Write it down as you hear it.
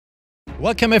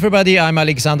Welcome everybody, I'm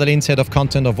Alexander Linz, head of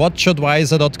content of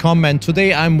WatchAdvisor.com, and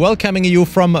today I'm welcoming you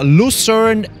from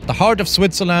Lucerne, the heart of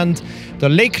Switzerland, the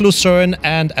Lake Lucerne,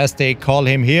 and as they call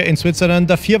him here in Switzerland,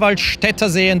 the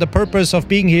Vierwaldstättersee. And the purpose of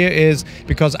being here is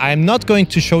because I'm not going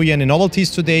to show you any novelties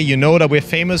today. You know that we're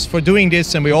famous for doing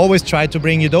this and we always try to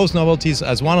bring you those novelties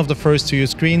as one of the first to your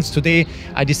screens. Today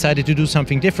I decided to do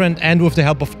something different, and with the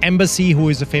help of Embassy, who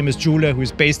is a famous jeweler who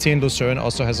is based here in Lucerne,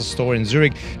 also has a store in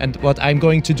Zurich. And what I'm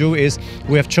going to do is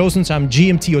we have chosen some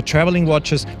GMT or traveling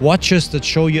watches that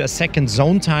show you a second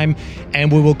zone time,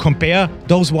 and we will compare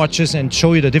those watches and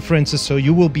show you the differences, so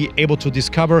you will be able to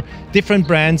discover different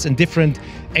brands and different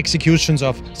executions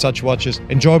of such watches.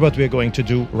 Enjoy what we're going to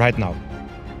do right now.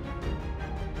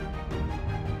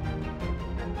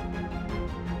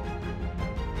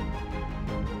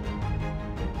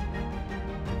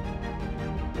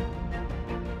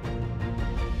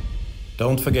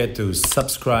 Don't forget to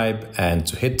subscribe and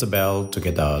to hit the bell to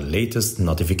get our latest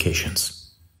notifications.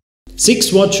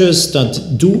 6 watches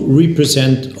that do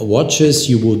represent watches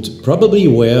you would probably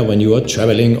wear when you are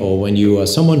traveling or when you are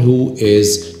someone who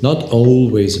is not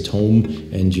always at home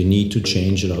and you need to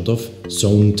change a lot of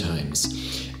zone times.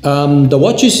 The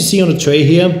watches you see on the tray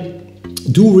here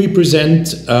do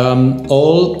represent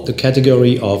all the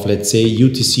category of, let's say,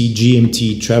 UTC,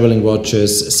 GMT, traveling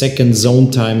watches, second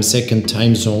zone time, second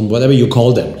time zone, whatever you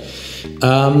call them.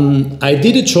 I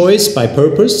did a choice by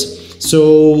purpose.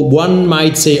 So one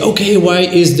might say, okay, why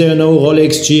is there no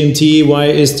Rolex GMT? Why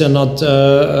is there not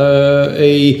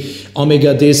a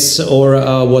Omega this or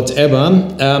whatever?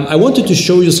 I wanted to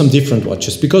show you some different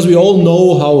watches, because we all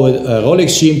know how a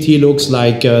Rolex GMT looks,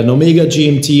 like an Omega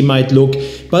GMT might look,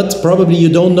 but probably you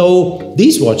don't know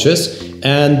these watches,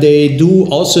 and they do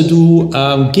also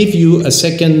give you a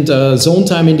second zone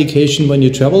time indication when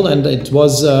you travel. And it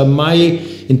was my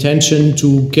intention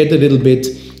to get a little bit,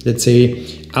 let's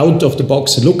say, out of the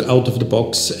box, look out of the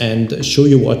box, and show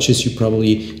you watches you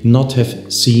probably not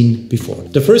have seen before.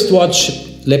 The first watch,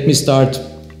 let me start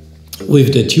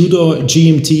with the Tudor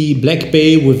GMT Black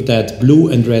Bay with that blue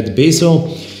and red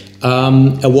bezel.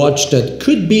 A watch that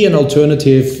could be an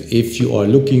alternative if you are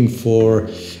looking for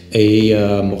a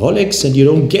Rolex and you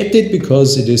don't get it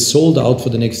because it is sold out for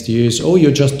the next years, or you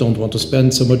just don't want to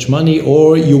spend so much money,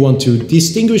 or you want to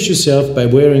distinguish yourself by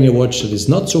wearing a watch that is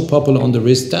not so popular on the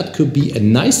wrist. That could be a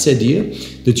nice idea.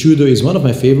 The Tudor is one of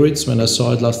my favorites when I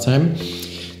saw it last time.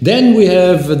 Then we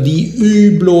have the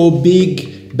Hublot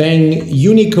Big Bang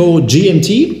Unico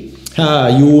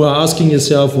GMT. You are asking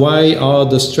yourself, why are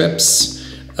the straps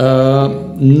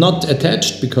not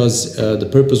attached? Because the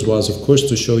purpose was, of course,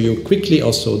 to show you quickly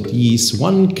also this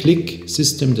one-click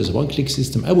system. There's a one-click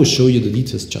system. I will show you the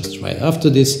details just right after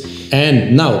this.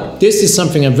 And now, this is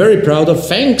something I'm very proud of,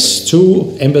 thanks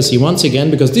to Embassy once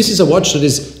again, because this is a watch that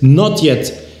is not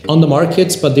yet on the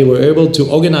markets, but they were able to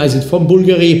organize it from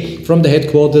Bvlgari, from the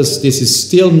headquarters. This is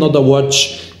still not a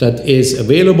watch that is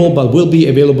available, but will be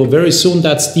available very soon.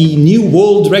 That's the new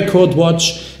world record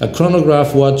watch, a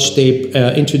chronograph watch they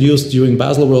introduced during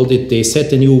Basel World. They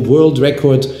set a new world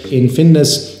record in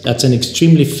thinness. That's an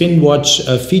extremely thin watch,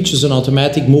 features an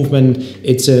automatic movement.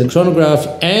 It's a chronograph,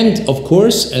 and of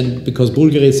course, and because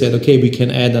Bvlgari said, okay, we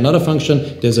can add another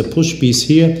function, there's a push piece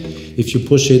here. If you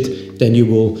push it, then you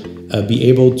will be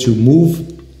able to move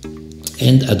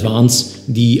and advance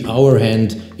the hour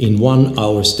hand in 1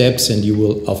 hour steps. And you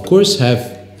will, of course, have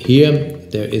here,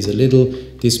 there is a little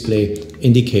display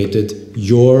indicated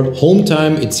your home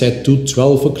time. It's set to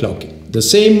 12 o'clock. The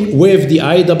same with the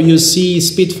IWC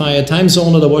Spitfire time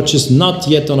zone. The watch is not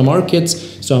yet on the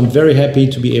markets, so I'm very happy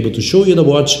to be able to show you the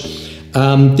watch.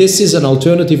 This is an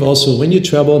alternative also when you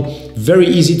travel. Very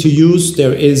easy to use.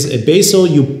 There is a bezel.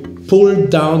 You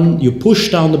push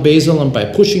down the bezel, and by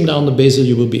pushing down the bezel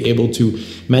you will be able to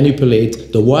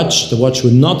manipulate the watch. The watch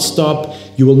will not stop.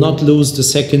 You will not lose the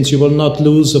seconds. You will not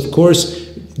lose, of course,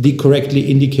 the correctly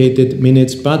indicated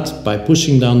minutes, but by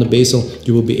pushing down the bezel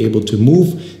you will be able to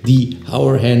move the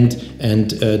hour hand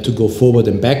and to go forward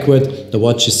and backward. The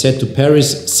watch is set to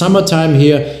Paris summertime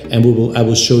here, and I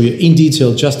will show you in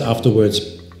detail just afterwards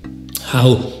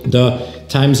how the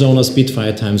time zone,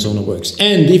 Spitfire time zone works.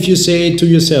 And if you say to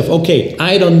yourself, okay,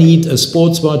 I don't need a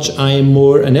sports watch, I am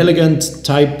more an elegant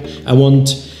type, I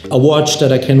want a watch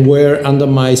that I can wear under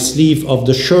my sleeve of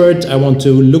the shirt, I want to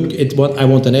look at what I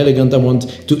want, an elegant, I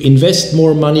want to invest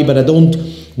more money, but I don't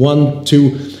want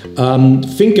to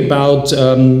think about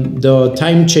the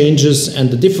time changes and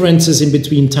the differences in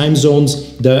between time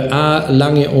zones. The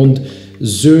Lange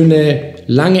Söhne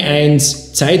Lange 1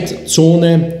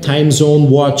 Zeitzone time zone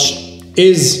watch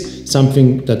is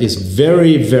something that is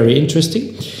very, very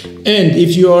interesting. And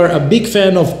if you are a big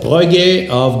fan of Breguet,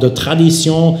 of the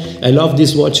Tradition, I love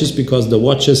these watches because the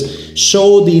watches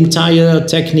show the entire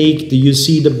technique. You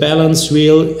see the balance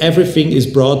wheel, everything is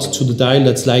brought to the dial.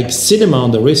 That's like cinema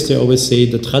on the wrist. I always say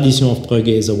the Tradition of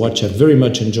Breguet is a watch I very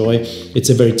much enjoy. It's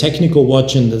a very technical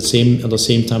watch, and at the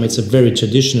same time it's a very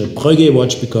traditional Breguet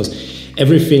watch because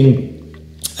everything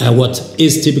what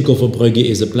is typical for Breguet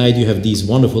is applied. You have these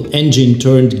wonderful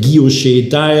engine-turned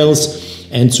guilloche dials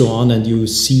and so on, and you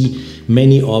see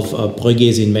many of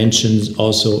Breguet's inventions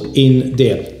also in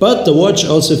there. But the watch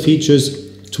also features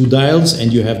 2 dials,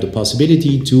 and you have the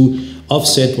possibility to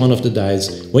offset one of the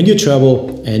dials when you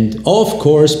travel. And of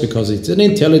course, because it's an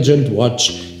intelligent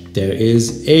watch, there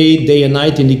is a day and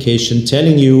night indication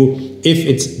telling you if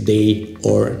it's day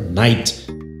or night.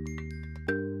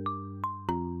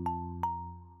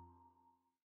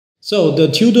 So the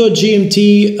Tudor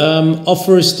GMT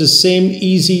offers the same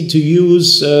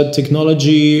easy-to-use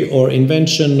technology or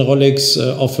invention Rolex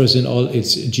offers in all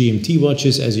its GMT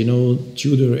watches. As you know,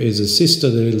 Tudor is the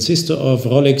little sister of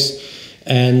Rolex,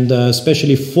 and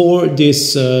especially for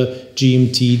this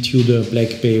GMT Tudor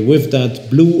Black Bay with that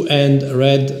blue and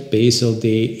red bezel,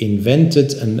 they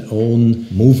invented an own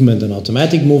movement, an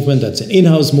automatic movement. That's an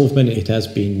in-house movement. It has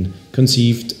been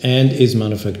conceived and is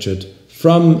manufactured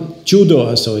from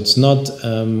Tudor, so it's not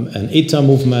an ETA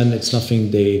movement, it's nothing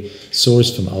they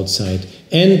source from outside.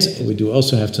 And we do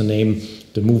also have to name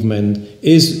the movement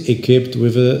is equipped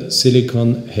with a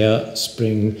silicone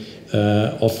hairspring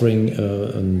offering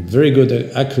very good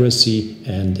accuracy,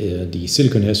 and the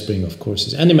silicone hairspring of course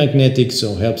is anti-magnetic,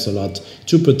 so helps a lot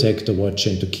to protect the watch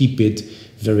and to keep it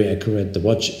very accurate. The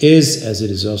watch is, as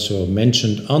it is also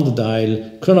mentioned on the dial,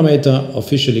 chronometer,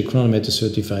 officially chronometer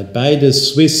certified by the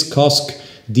Swiss COSC,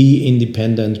 the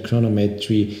independent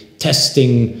chronometry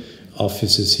testing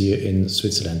offices here in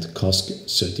Switzerland, COSC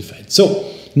certified. So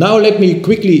now let me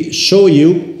quickly show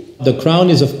you. The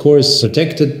crown is of course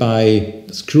protected by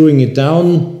screwing it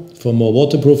down for more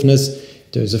waterproofness.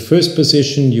 There's a first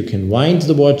position. You can wind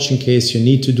the watch in case you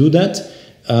need to do that.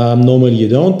 Normally you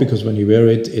don't, because when you wear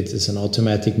it, it is an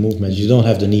automatic movement. You don't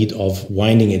have the need of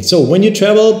winding it. So when you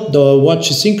travel, the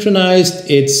watch is synchronized.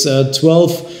 It's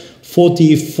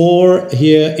 12:44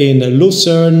 here in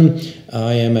Lucerne.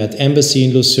 I am at Embassy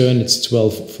in Lucerne. It's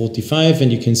 12:45,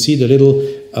 and you can see the little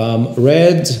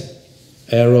red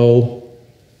arrow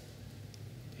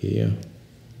here.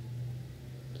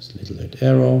 This little red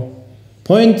arrow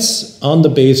points on the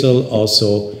bezel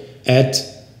also at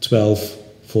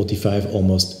 12:45,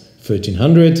 almost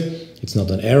 1300. It's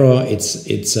not an arrow,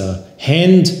 it's a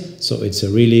hand, so it's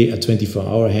really a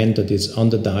 24-hour hand that is on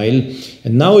the dial.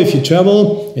 And now if you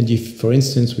travel, and if for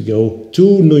instance we go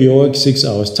to New York, 6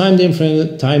 hours time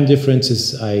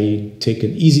differences, I take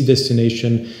an easy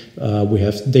destination. We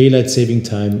have daylight saving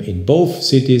time in both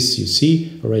cities. You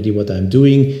see already what I'm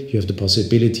doing. You have the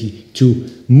possibility to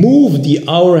move the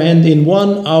hour hand in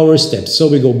 1 hour steps. So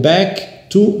we go back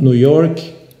to New York,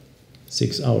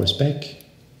 6 hours back.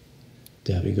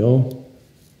 There we go.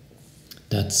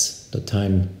 That's the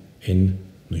time in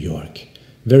New York.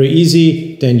 Very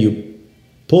easy. Then you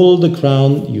pull the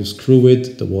crown, you screw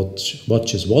it, the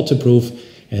watch is waterproof,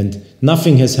 and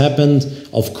nothing has happened.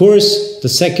 Of course, the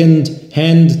second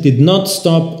hand did not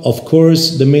stop. Of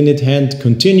course, the minute hand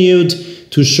continued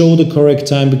to show the correct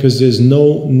time, because there's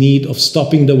no need of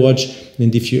stopping the watch.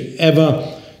 And if you ever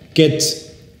get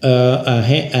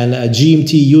a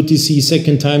GMT, UTC,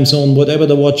 second time zone, whatever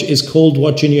the watch is called,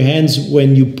 watch in your hands,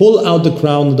 when you pull out the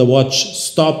crown, the watch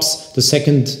stops. The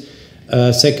second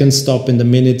stop in the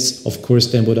minutes, of course,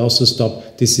 then would also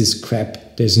stop. This is crap.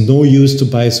 There's no use to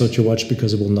buy such a watch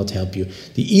because it will not help you.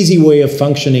 The easy way of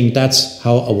functioning, that's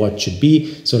how a watch should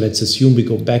be. So let's assume we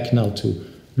go back now to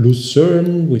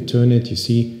Lucerne. We turn it, you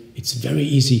see, it's very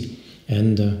easy.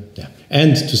 And yeah.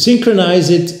 And to synchronize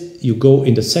it, you go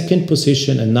in the second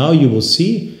position, and now you will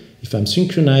see, if I'm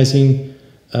synchronizing,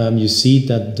 you see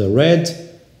that the red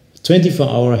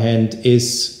 24-hour hand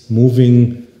is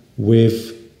moving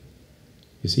with,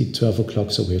 you see, 12 o'clock,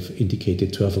 so we have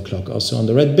indicated 12 o'clock also on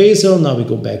the red bezel. Now we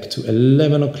go back to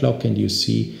 11 o'clock, and you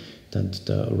see that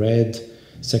the red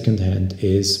second hand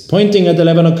is pointing at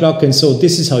 11 o'clock, and so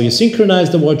this is how you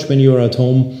synchronize the watch when you are at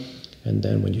home. And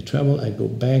then when you travel, I go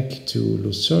back to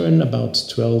Lucerne, about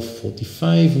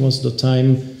 12:45 was the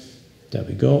time. There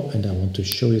we go. And I want to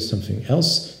show you something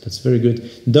else that's very good.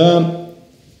 I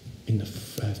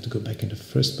have to go back in the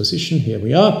first position. Here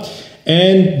we are.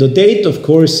 And the date, of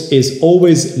course, is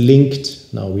always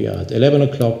linked. Now we are at 11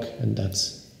 o'clock, and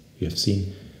that's, you have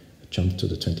seen, a jump to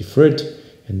the 23rd.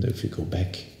 And if you go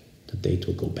back, the date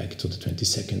will go back to the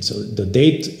 22nd. So the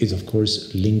date is of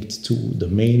course linked to the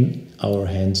main hour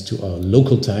hand, to our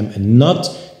local time, and not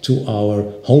to our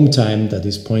home time that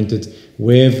is pointed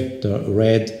with the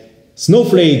red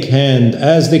snowflake hand,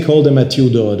 as they call them at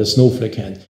Tudor, the snowflake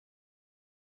hand.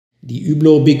 The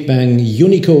Hublot Big Bang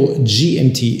Unico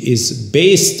GMT is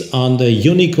based on the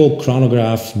Unico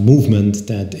chronograph movement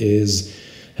that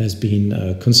has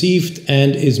been conceived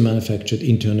and is manufactured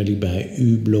internally by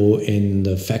Hublot in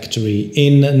the factory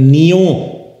in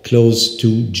Nyon, close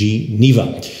to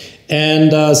Geneva.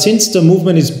 And since the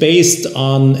movement is based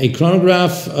on a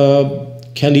chronograph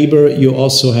caliber, you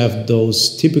also have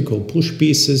those typical push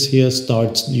pieces here.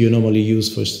 Start, you normally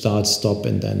use for start, stop,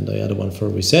 and then the other one for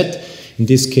reset. In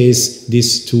this case,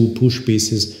 these two push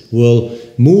pieces will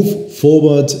move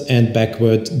forward and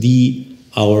backward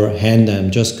our hand.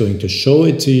 I'm just going to show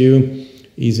it to you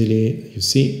easily, you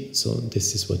see. So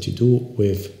this is what you do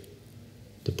with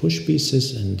the push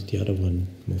pieces, and the other one,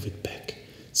 move it back.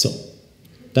 So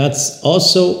that's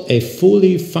also a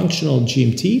fully functional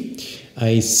GMT.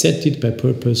 I set it by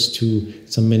purpose to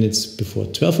some minutes before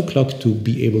 12 o'clock to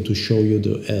be able to show you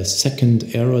the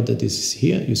second error that is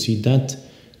here. You see that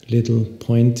little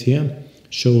point here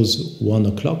shows 1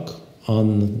 o'clock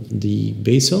on the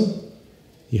bezel.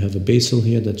 You have a bezel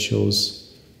here that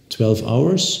shows 12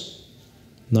 hours,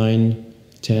 9,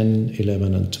 10,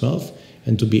 11 and 12.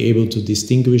 And to be able to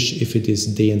distinguish if it is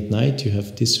day and night, you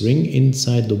have this ring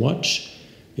inside the watch.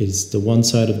 The one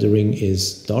side of the ring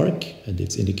is dark and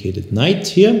it's indicated night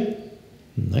here,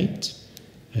 night.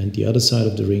 And the other side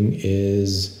of the ring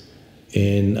is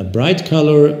in a bright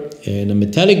color, in a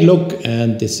metallic look,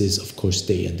 and this is of course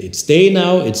day, and it's day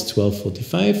now, it's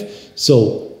 12:45.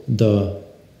 So the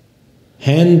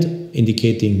hand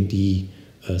indicating the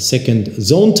second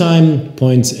zone time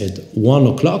points at 1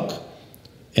 o'clock,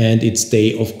 and it's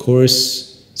day of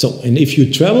course. So, and if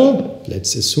you travel,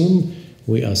 let's assume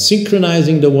we are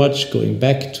synchronizing the watch, going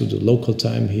back to the local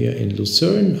time here in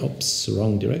Lucerne. Oops,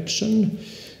 wrong direction.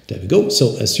 There we go.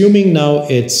 So assuming now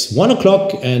it's 1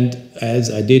 o'clock, and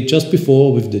as I did just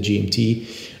before with the GMT,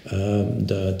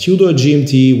 the Tudor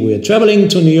GMT, we're traveling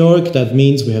to New York. That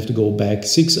means we have to go back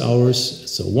 6 hours.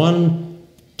 So 1,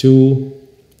 2,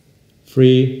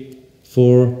 3,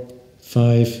 4,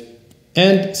 5,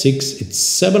 and 6. It's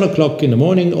 7 o'clock in the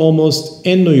morning almost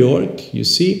in New York, you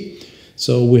see.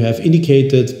 So we have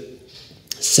indicated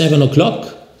 7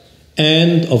 o'clock,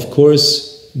 and of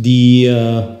course the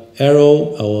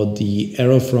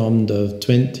arrow from the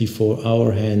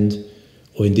 24-hour hand,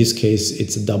 or in this case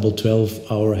it's a double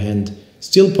 12-hour hand,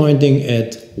 still pointing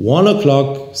at 1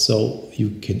 o'clock. So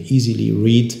you can easily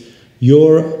read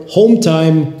your home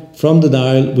time from the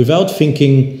dial without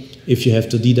thinking if you have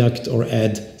to deduct or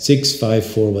add 6, 5,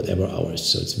 4, whatever hours.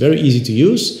 So it's very easy to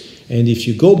use. And if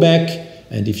you go back,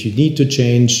 and if you need to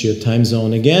change your time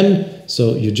zone again,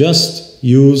 so you just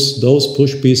use those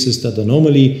push pieces that are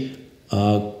normally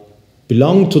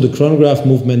belong to the chronograph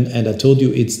movement, and I told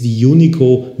you it's the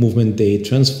Unico movement. They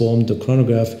transformed the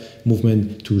chronograph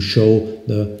movement to show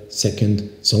the second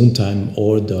zone time,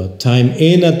 or the time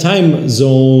in a time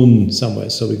zone somewhere.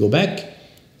 So we go back,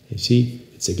 you see,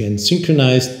 it's again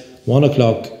synchronized, 1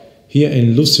 o'clock here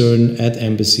in Lucerne at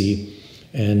Embassy,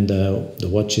 and the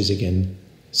watch is again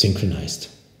synchronized.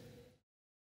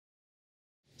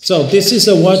 So this is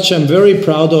a watch I'm very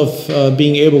proud of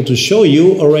being able to show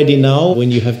you already now.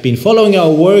 When you have been following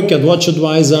our work at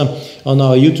WatchAdvisor on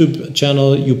our YouTube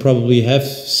channel, you probably have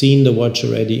seen the watch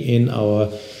already in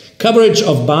our coverage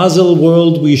of Basel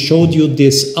World. We showed you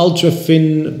this ultra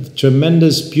thin,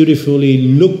 tremendous, beautifully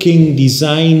looking,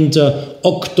 designed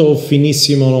Octo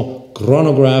Finissimo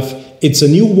chronograph. It's a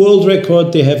new world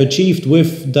record they have achieved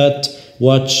with that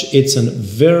watch. It's a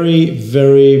very,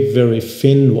 very, very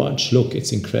thin watch. Look,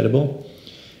 it's incredible.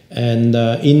 And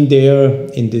in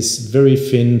this very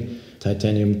thin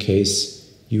titanium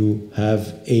case, you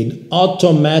have an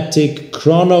automatic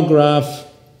chronograph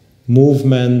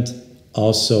movement,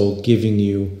 also giving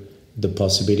you the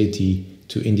possibility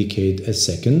to indicate a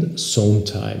second zone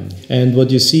time. And what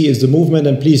you see is the movement,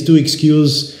 and please do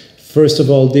excuse first of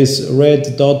all, this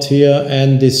red dot here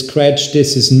and this scratch.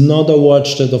 This is not a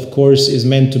watch that, of course, is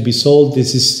meant to be sold.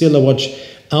 This is still a watch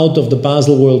out of the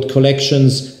Basel World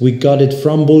collections. We got it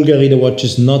from Bvlgari. The watch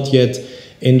is not yet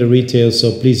in the retail,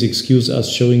 so please excuse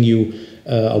us showing you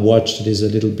a watch that is a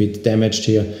little bit damaged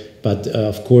here. But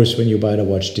of course, when you buy the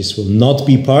watch, this will not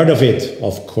be part of it,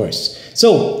 of course.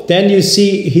 So then you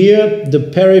see here the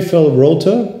peripheral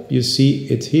rotor. You see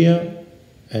it here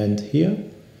and here.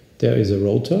 There is a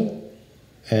rotor,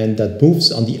 and that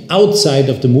moves on the outside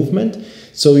of the movement.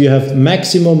 So you have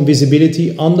maximum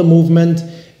visibility on the movement,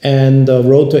 and the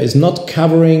rotor is not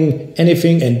covering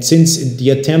anything. And since the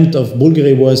attempt of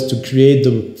Bvlgari was to create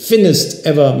the thinnest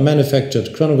ever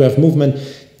manufactured chronograph movement,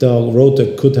 the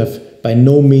rotor could have by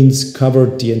no means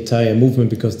covered the entire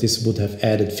movement, because this would have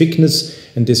added thickness,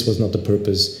 and this was not the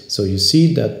purpose. So you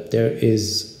see that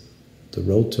the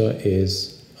rotor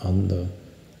is on the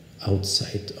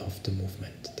outside of the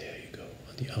movement. There you go,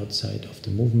 on the outside of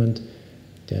the movement.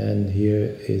 Then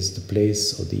here is the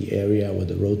place or the area where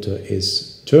the rotor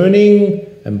is turning,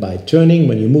 and by turning,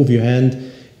 when you move your hand,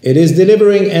 it is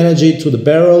delivering energy to the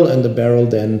barrel, and the barrel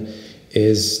then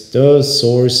is the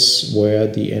source where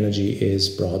the energy is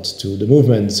brought to the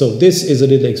movement. So this is a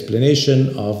little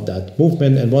explanation of that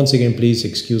movement, and once again, please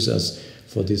excuse us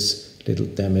for this little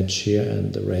damage here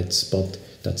and the red spot.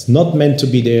 That's not meant to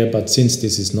be there, but since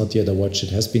this is not yet a watch that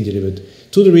has been delivered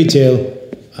to the retail,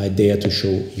 I dare to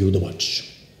show you the watch.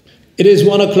 It is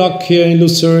 1 o'clock here in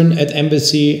Lucerne at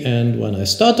Embassy, and when I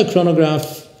start the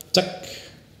chronograph, zack,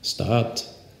 start,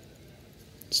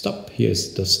 stop.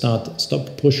 Here's the start,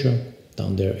 stop pusher.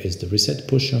 Down there is the reset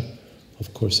pusher.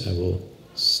 Of course, I will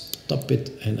stop it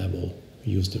and I will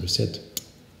use the reset.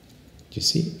 You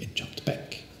see, it jumped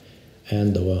back.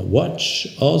 And the watch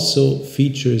also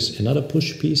features another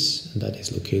push piece, and that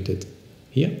is located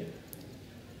here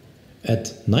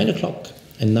at 9 o'clock.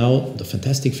 And now the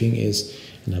fantastic thing is,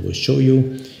 and I will show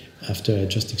you after I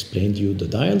just explained you the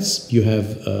dials, you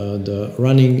have the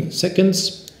running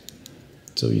seconds.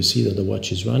 So you see that the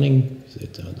watch is running,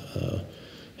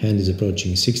 hand is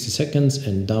approaching 60 seconds,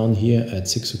 and down here at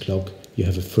 6 o'clock you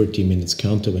have a 30 minutes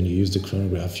counter. When you use the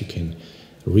chronograph, you can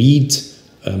read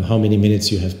how many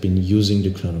minutes you have been using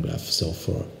the chronograph. So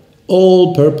for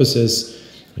all purposes,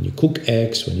 when you cook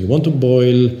eggs, when you want to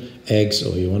boil eggs,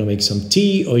 or you want to make some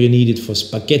tea, or you need it for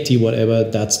spaghetti, whatever,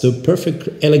 that's the perfect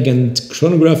elegant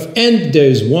chronograph. And there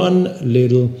is one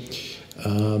little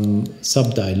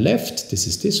sub-dial left. This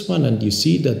is this one, and you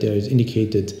see that there is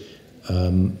indicated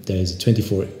there is a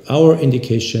 24-hour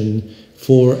indication,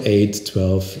 4, 8,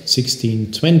 12,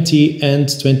 16, 20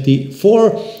 and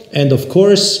 24. And of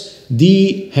course,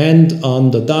 the hand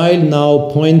on the dial now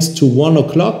points to 1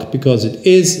 o'clock, because it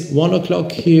is 1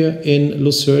 o'clock here in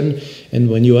Lucerne. And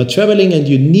when you are traveling and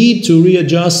you need to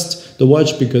readjust the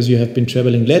watch because you have been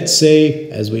traveling, let's say,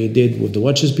 as we did with the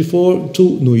watches before,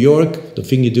 to New York, the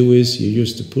thing you do is you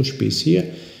use the push piece here,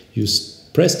 you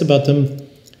press the button,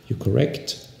 you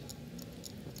correct.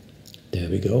 There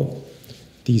we go.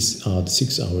 These are the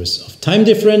 6 hours of time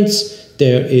difference.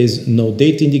 There is no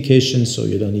date indication, so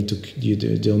you don't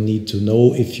need to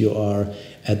know if you are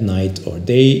at night or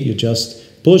day. You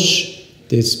just push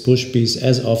this push piece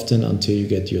as often until you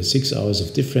get your 6 hours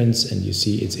of difference, and you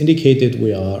see it's indicated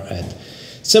we are at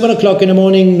 7 o'clock in the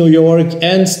morning, New York,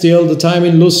 and still the time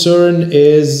in Lucerne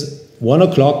is 1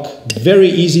 o'clock. Very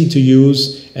easy to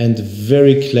use and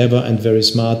very clever and very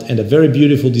smart, and a very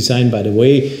beautiful design, by the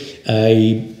way.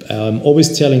 I'm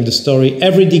always telling the story.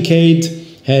 Every decade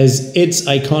has its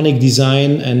iconic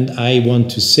design, and I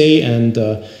want to say and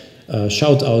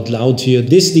shout out loud here,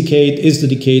 this decade is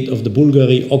the decade of the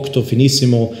Bvlgari Octo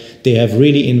Finissimo. They have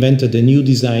really invented a new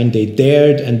design. They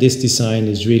dared, and this design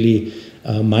is really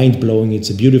mind-blowing. It's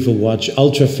a beautiful watch,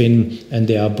 ultra thin, and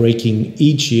they are breaking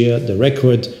each year the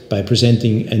record by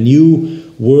presenting a new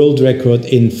world record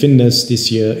in thinness.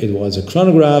 This year it was a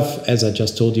chronograph, as I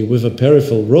just told you, with a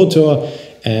peripheral rotor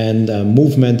and a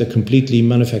movement, a completely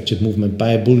manufactured movement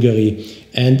by Bvlgari.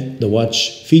 And the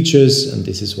watch features, and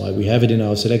this is why we have it in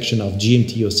our selection of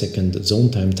GMT or second zone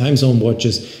time zone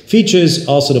watches, features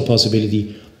also the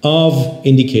possibility of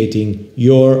indicating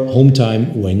your home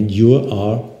time when you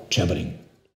are traveling.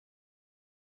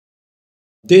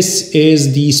 This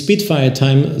is the Spitfire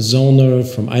Time Zoner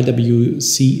from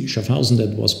IWC Schaffhausen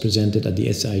that was presented at the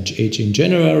SIHH in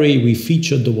January. We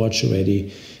featured the watch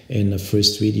already in the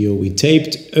first video we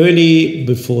taped early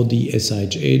before the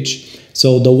SIHH.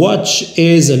 So the watch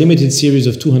is a limited series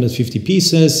of 250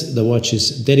 pieces. The watch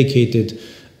is dedicated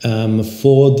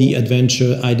for the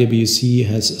adventure. IWC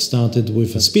has started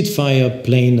with a Spitfire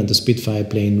plane, and the Spitfire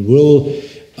plane will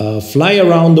fly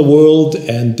around the world,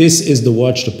 and this is the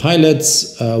watch the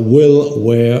pilots will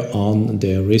wear on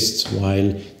their wrists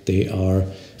while they are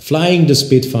flying the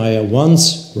Spitfire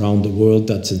once around the world.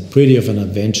 That's a pretty of an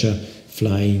adventure,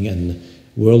 flying an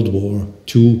World War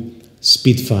II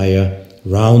Spitfire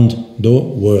round the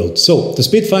world. So the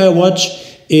Spitfire watch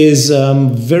is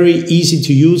very easy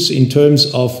to use in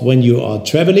terms of when you are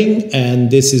traveling, and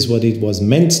this is what it was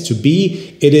meant to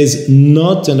be. It is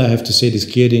not, and I have to say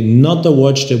this clearly, not a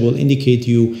watch that will indicate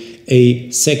you a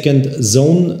second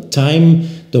zone time.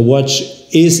 The watch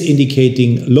is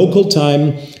indicating local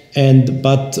time,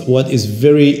 But what is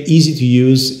very easy to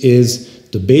use is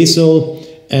the bezel.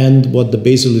 And what the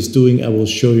bezel is doing, I will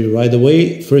show you right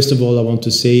away. First of all, I want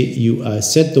to say you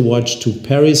set the watch to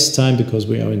Paris time, because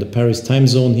we are in the Paris time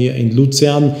zone here in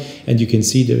Luzern. And you can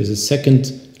see there is a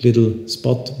second little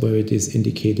spot where it is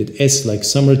indicated S, like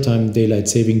summertime, daylight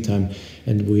saving time.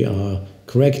 And we are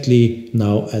correctly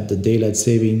now at the daylight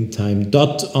saving time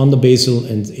dot on the bezel,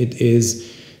 and it is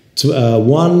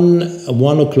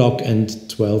 1 o'clock and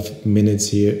 12 minutes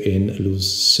here in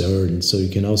Lucerne. So you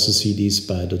can also see these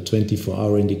by the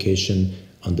 24-hour indication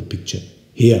on the picture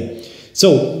here.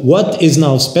 So what is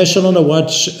now special on a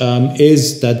watch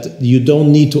is that you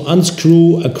don't need to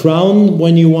unscrew a crown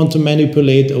when you want to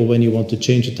manipulate or when you want to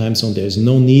change the time zone. There's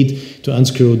no need to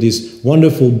unscrew this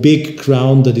wonderful big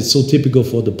crown that is so typical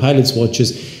for the pilots'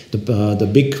 watches. The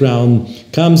big crown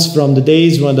comes from the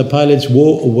days when the pilots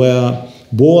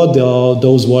wore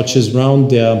those watches around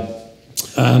their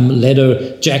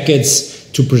leather jackets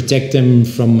to protect them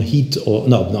from heat, or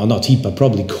no, not heat, but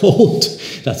probably cold.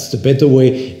 That's the better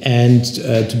way. And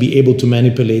to be able to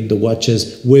manipulate the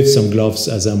watches with some gloves,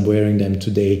 as I'm wearing them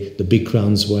today. The big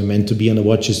crowns were meant to be on the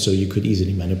watches so you could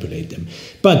easily manipulate them.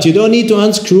 But you don't need to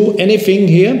unscrew anything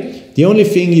here. The only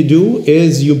thing you do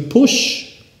is you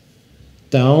push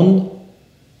down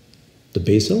the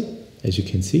bezel, as you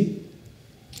can see.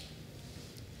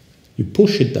 You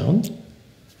push it down,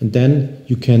 and then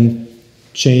you can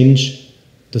change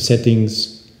the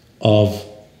settings of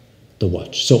the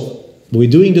watch. So we're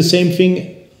doing the same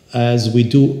thing as we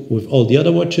do with all the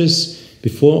other watches.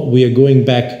 Before, we are going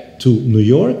back to New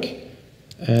York,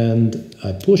 and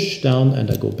I push down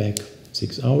and I go back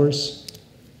 6 hours.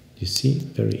 You see,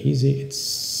 very easy. It's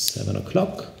 7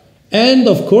 o'clock. And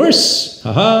of course,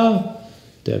 haha,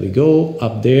 there we go.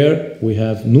 Up there we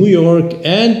have New York,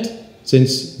 and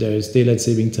since there is daylight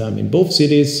saving time in both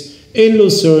cities, in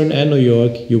Lucerne and New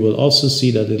York, you will also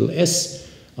see that little S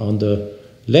on the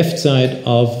left side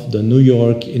of the New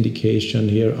York indication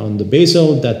here on the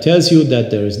bezel. That tells you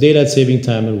that there is daylight saving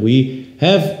time, and we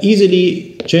have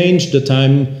easily changed the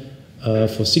time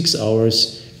for 6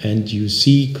 hours, and you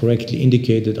see correctly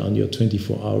indicated on your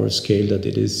 24-hour scale that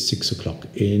it is 6 o'clock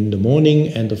in the morning,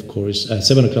 and of course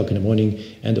 7 o'clock in the morning,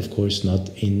 and of course not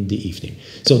in the evening.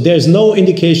 So there's no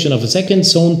indication of a second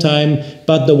zone time,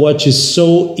 but the watch is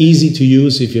so easy to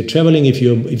use if you're traveling, if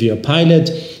you're a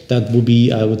pilot. That would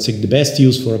be, I would say, the best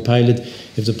use for a pilot.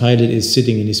 If the pilot is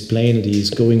sitting in his plane and he's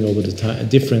going over the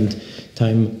different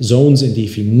time zones, and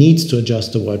if he needs to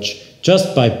adjust the watch,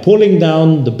 just by pulling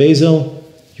down the bezel,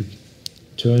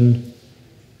 turn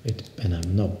it, and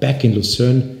I'm now back in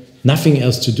Lucerne. Nothing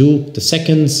else to do. The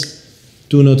seconds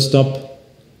do not stop.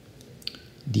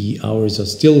 The hours are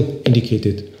still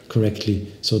indicated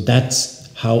correctly. So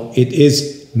that's how it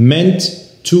is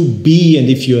meant to be. And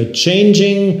if you are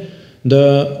changing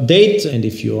the date, and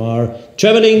if you are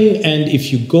traveling, and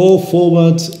if you go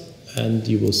forward, and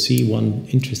you will see one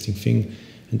interesting thing,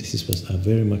 and this is what I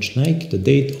very much like. The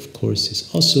date, of course, is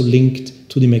also linked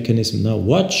to the mechanism. Now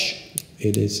watch.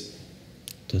 It is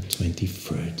the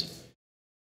 23rd.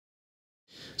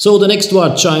 So the next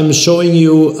watch I'm showing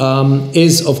you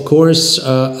is, of course,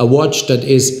 a watch that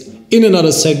is in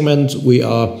another segment. We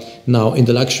are now in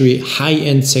the luxury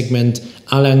high-end segment.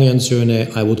 Lange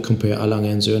Söhne, I would compare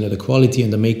Lange Söhne, the quality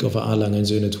and the make of Lange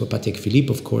Söhne, to a Patek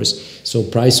Philippe, of course. So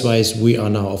price-wise, we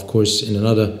are now, of course, in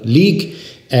another league.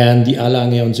 And the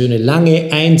Lange Söhne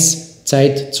Lange 1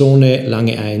 Zeitzone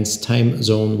Lange 1 time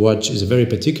zone watch is a very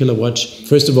particular watch.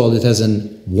 First of all, it has a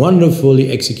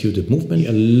wonderfully executed movement.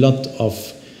 A lot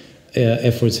of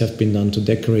efforts have been done to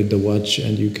decorate the watch,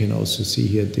 and you can also see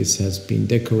here this has been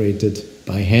decorated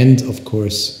by hand, of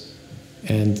course.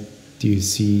 And do you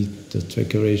see the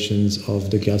decorations of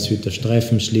the Glashütter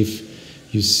Streifenschliff?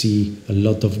 You see a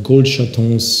lot of gold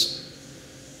chatons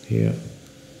here.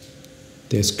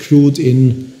 They're screwed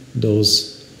in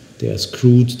those. They are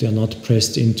screwed, they are not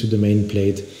pressed into the main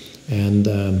plate. And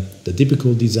the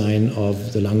typical design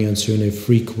of the Lange Söhne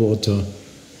three-quarter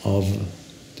of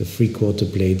the three-quarter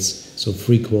plates. So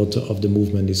three-quarter of the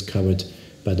movement is covered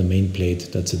by the main plate.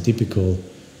 That's a typical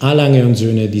Lange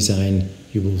Söhne design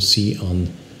you will see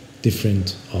on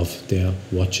different of their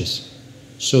watches.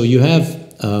 So you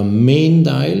have a main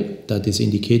dial that is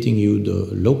indicating you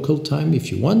the local time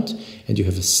if you want, and you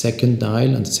have a second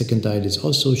dial, and the second dial is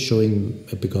also showing,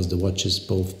 because the watches,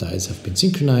 both dials have been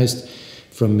synchronized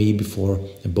from me before,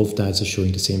 and both dials are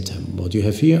showing the same time. What you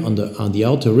have here on the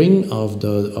outer ring of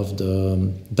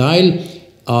the dial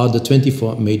are the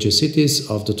 24 major cities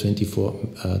of the 24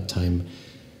 time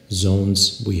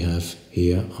zones we have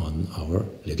here on our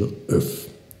little Earth.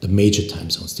 the major time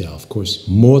zones. There are, of course,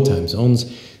 more time zones.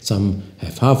 Some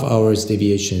have half hours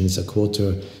deviations, a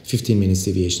quarter, 15 minutes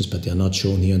deviations, but they are not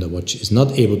shown here, and the watch is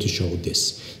not able to show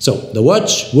this. So the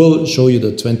watch will show you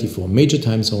the 24 major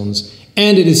time zones,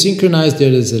 and it is synchronized.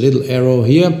 There is a little arrow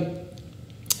here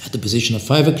at the position of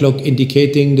 5 o'clock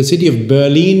indicating the city of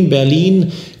Berlin.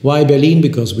 Berlin. Why Berlin?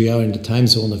 Because we are in the time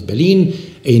zone of Berlin.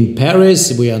 In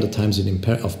Paris, we are in the time zone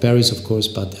of Paris, of course,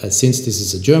 but since this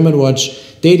is a German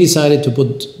watch, they decided to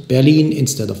put Berlin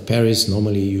instead of Paris.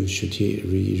 Normally you should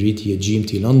read here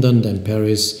GMT London, then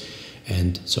Paris,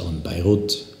 and so on,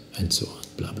 Beirut, and so on,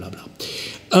 blah, blah, blah.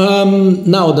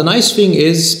 Now, the nice thing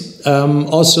is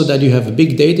also that you have a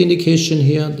big date indication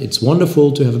here. It's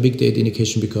wonderful to have a big date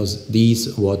indication because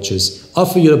these watches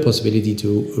offer you the possibility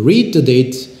to read the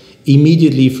date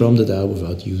immediately from the dial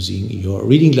without using your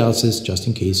reading glasses, just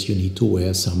in case you need to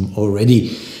wear some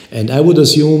already. And I would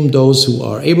assume those who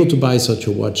are able to buy such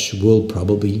a watch will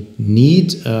probably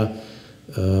need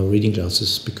reading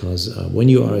glasses, because when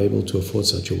you are able to afford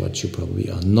such a watch, you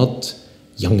probably are not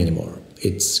young anymore.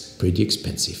 It's pretty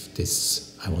expensive.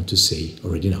 This I want to say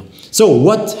already now. So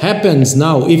what happens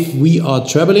now if we are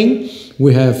traveling?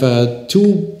 We have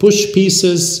 2 push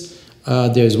pieces.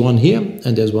 There's one here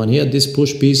and there's one here. This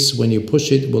push piece, when you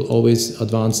push it, will always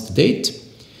advance the date.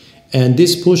 And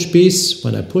this push piece,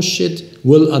 when I push it,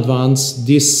 will advance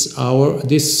this hour,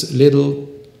 this little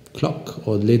clock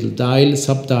or little dial,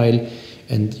 sub-dial,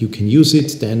 and you can use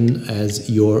it then as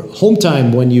your home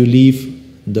time when you leave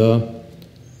the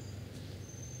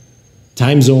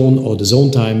time zone or the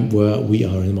zone time where we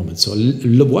are in the moment. So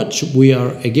the watch, we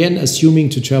are again assuming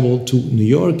to travel to New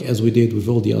York as we did with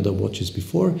all the other watches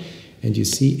before. And you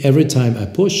see, every time I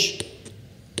push,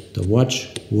 the watch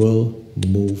will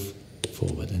move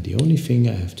forward. And the only thing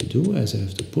I have to do is I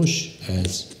have to push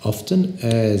as often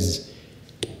as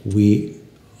we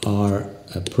are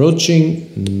approaching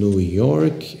New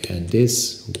York, and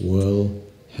this will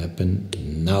happen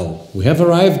now. We have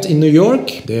arrived in New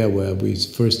York, there where we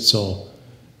first saw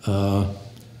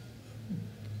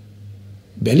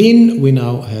Berlin. We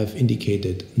now have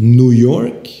indicated New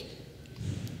York.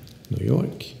 New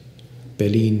York.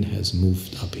 Berlin has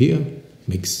moved up here,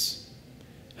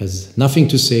 has nothing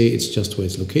to say, it's just where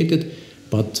it's located.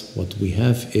 But what we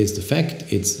have is the fact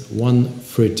it's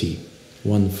 1:30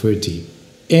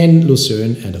 in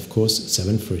Lucerne, and of course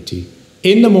 7:30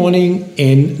 in the morning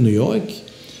in New York.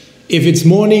 If it's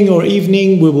morning or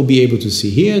evening, we will be able to see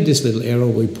here, this little arrow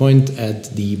will point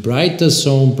at the brighter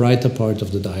zone, brighter part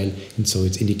of the dial, and so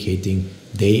it's indicating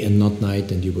day and not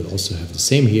night. And you will also have the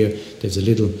same here. There's a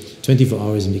little 24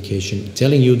 hours indication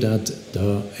telling you that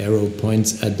the arrow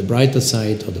points at the brighter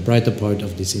side or the brighter part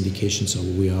of this indication, so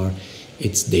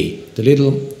it's day. The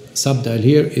little sub-dial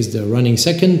here is the running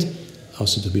second,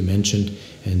 also to be mentioned,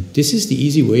 and this is the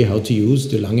easy way how to use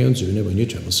the Lange Söhne when you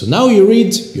travel. So now you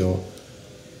read your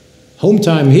home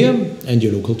time here and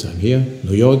your local time here.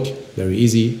 New York, very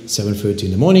easy, 7:30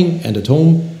 in the morning, and at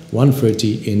home,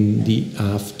 1:30 in the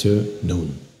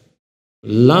afternoon.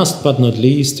 Last but not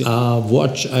least, a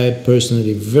watch I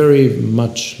personally very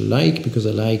much like, because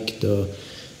I like the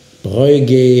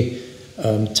Breguet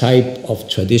type of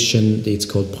tradition. It's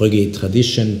called Breguet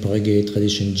Tradition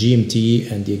GMT,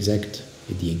 and the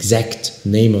exact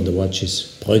name of the watch is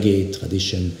Breguet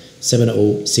Tradition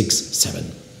 7067.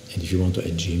 And if you want to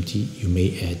add GMT, you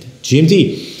may add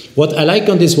GMT. What I like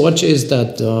on this watch is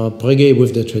that Breguet,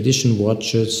 with the tradition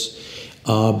watches,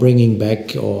 are bringing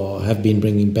back, or have been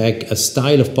bringing back, a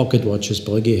style of pocket watches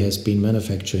Breguet has been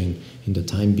manufacturing in the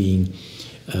time being.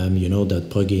 You know that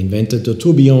Breguet invented the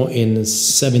tourbillon in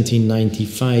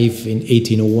 1795. In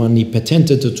 1801, he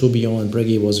patented the tourbillon, and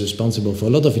Breguet was responsible for a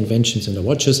lot of inventions in the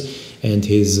watches. And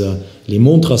his les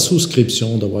montres à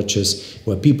souscription, the watches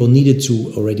where people needed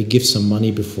to already give some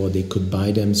money before they could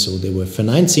buy them, so they were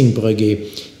financing Breguet.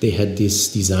 They had this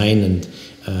design, and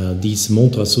these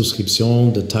montres à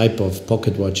souscription, the type of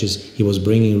pocket watches, he was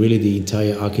bringing really the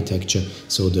entire architecture,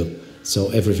 so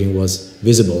everything was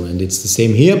visible. And it's the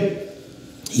same here.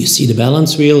 You see the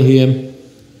balance wheel here,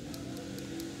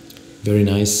 very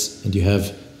nice, and you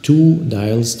have 2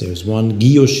 dials. There's one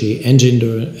guilloché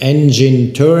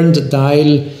engine turned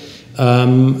dial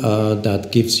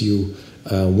that gives you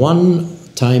 1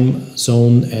 time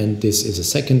zone, and this is a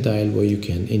second dial where you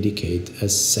can indicate a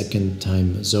second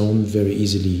time zone, very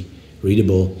easily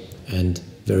readable and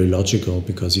very logical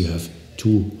because you have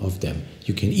 2 of them.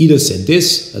 You can either set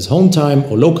this as home time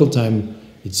or local time.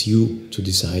 It's you to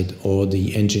decide, or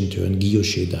the engine turn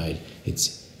guilloché dial.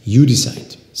 It's you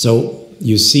decide. So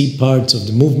you see parts of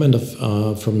the movement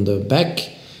from the back,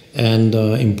 and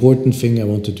important thing I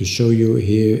wanted to show you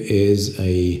here is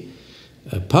a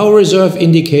Power reserve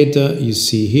indicator, you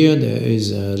see here, there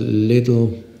is a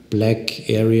little black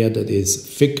area that is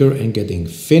thicker and getting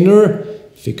thinner,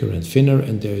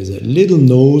 and there is a little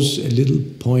nose, a little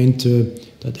pointer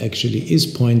that actually is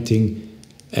pointing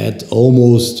at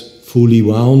almost fully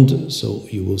wound. So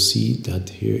you will see that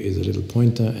here is a little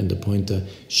pointer, and the pointer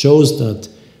shows that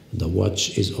the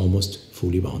watch is almost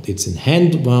fully wound. It's in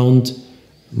hand wound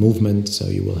movement, so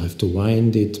you will have to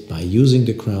wind it by using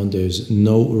the crown. There's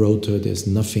no rotor, there's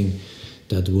nothing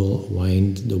that will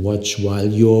wind the watch while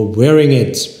you're wearing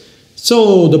it.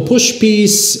 So the push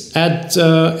piece at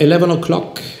 11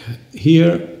 o'clock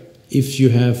here, if you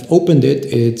have opened it,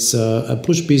 it's a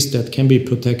push piece that can be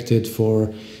protected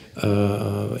for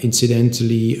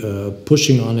incidentally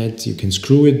pushing on it. You can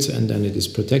screw it and then it is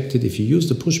protected. If you use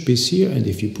the push piece here and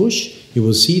if you push, you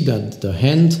will see that the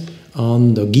hand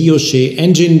on the guilloche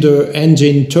engine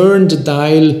turned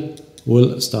dial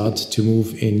will start to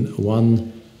move in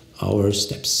 1 hour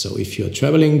steps. So if you're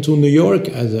traveling to New York,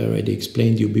 as I already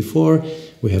explained to you before,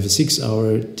 we have a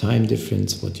 6-hour time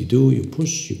difference. What you do, you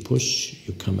push, you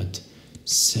come at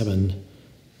 7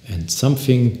 and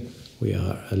something. We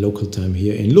are a local time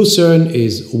here in Lucerne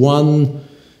is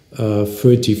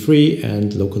 1:33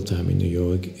 and local time in New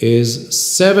York is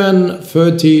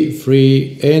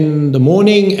 7:33 in the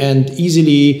morning, and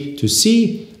easily to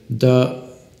see the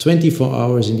 24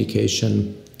 hours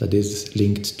indication that is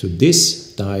linked to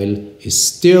this dial is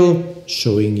still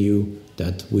showing you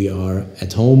that we are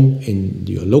at home in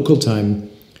your local time,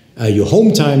 your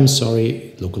home time,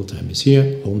 sorry, local time is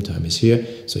here, home time is here,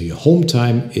 so your home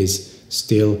time is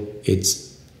still,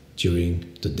 it's during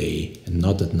the day and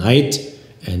not at night.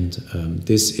 And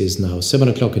this is now 7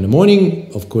 o'clock in the morning.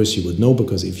 Of course you would know,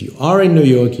 because if you are in New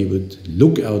York, you would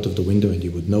look out of the window and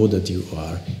you would know that you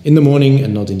are in the morning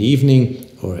and not in the evening,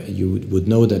 or you would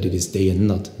know that it is day and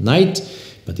not night.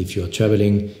 But if you are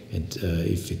traveling and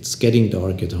if it's getting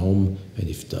dark at home and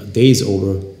if the day is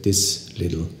over, this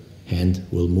little hand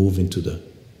will move into the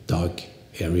dark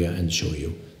area and show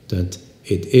you that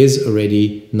it is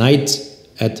already night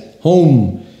at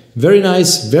home. Very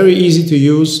nice, very easy to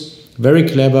use, very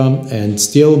clever, and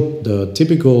still the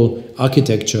typical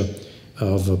architecture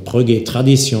of Breguet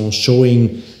tradition,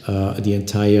 showing the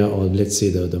entire, or let's say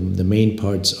the main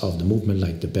parts of the movement,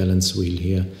 like the balance wheel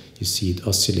here. You see it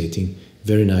oscillating,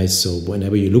 very nice. So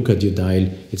whenever you look at your dial,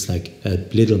 it's like a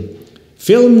little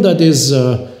film that is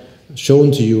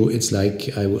shown to you. It's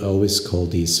like, I always call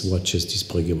these watches, these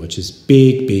Breguet watches,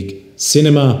 big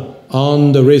cinema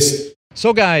on the wrist.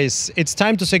 So guys, it's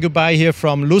time to say goodbye here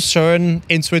from Lucerne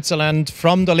in Switzerland,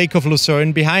 from the Lake of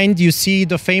Lucerne. Behind you see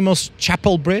the famous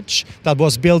Chapel Bridge that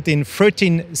was built in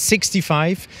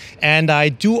 1365. And I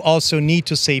do also need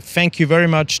to say thank you very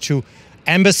much to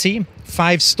Embassy.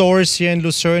 5 stores here in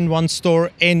Lucerne, 1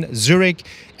 store in Zurich.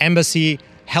 Embassy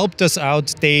helped us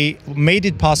out. They made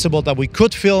it possible that we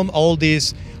could film all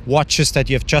these watches that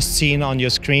you have just seen on your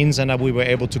screens and that we were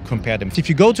able to compare them. If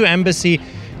you go to Embassy,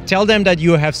 tell them that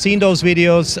you have seen those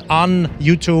videos on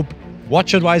YouTube,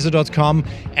 WatchAdvisor.com,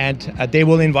 and they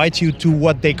will invite you to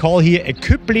what they call here a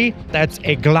cupli. That's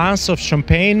a glass of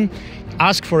champagne.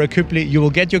 Ask for a cupli, you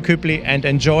will get your cupli and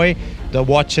enjoy the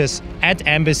watches at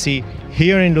Embassy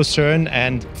here in Lucerne.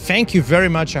 And thank you very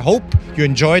much. I hope you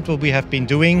enjoyed what we have been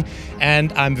doing,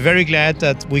 and I'm very glad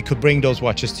that we could bring those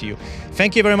watches to you.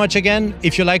 Thank you very much again.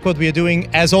 If you like what we are doing,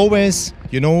 as always,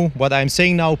 you know what I'm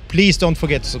saying now, please don't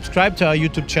forget to subscribe to our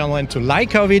YouTube channel and to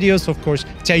like our videos. Of course,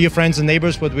 tell your friends and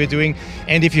neighbors what we're doing.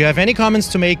 And if you have any comments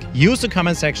to make, use the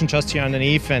comment section just here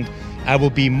underneath, and I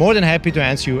will be more than happy to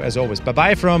answer you as always.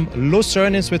 Bye-bye from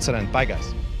Lucerne in Switzerland. Bye,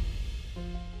 guys.